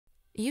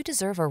You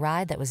deserve a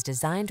ride that was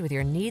designed with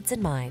your needs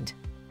in mind.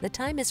 The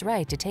time is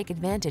right to take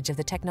advantage of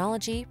the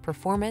technology,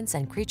 performance,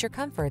 and creature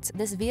comforts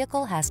this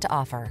vehicle has to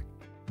offer.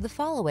 The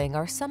following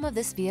are some of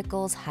this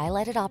vehicle's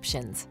highlighted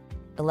options: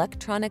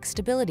 electronic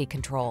stability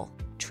control,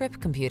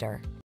 trip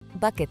computer,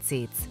 bucket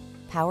seats,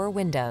 power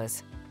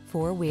windows,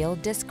 four-wheel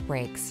disc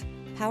brakes,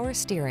 power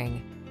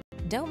steering.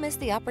 Don't miss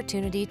the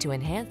opportunity to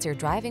enhance your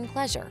driving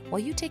pleasure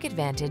while you take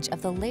advantage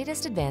of the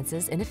latest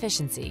advances in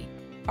efficiency.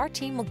 Our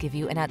team will give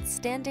you an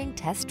outstanding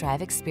test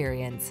drive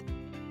experience.